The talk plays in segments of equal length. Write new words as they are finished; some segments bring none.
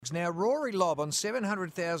Dogs. Now, Rory Lobb on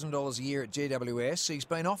 $700,000 a year at GWS. He's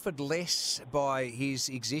been offered less by his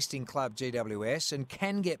existing club, GWS, and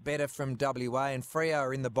can get better from WA, and Freo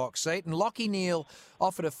are in the box seat. And Lockie Neal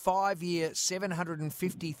offered a 5-year,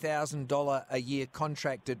 $750,000 a year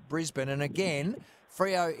contract at Brisbane. And again,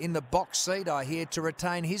 Freo in the box seat, I hear, to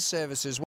retain his services.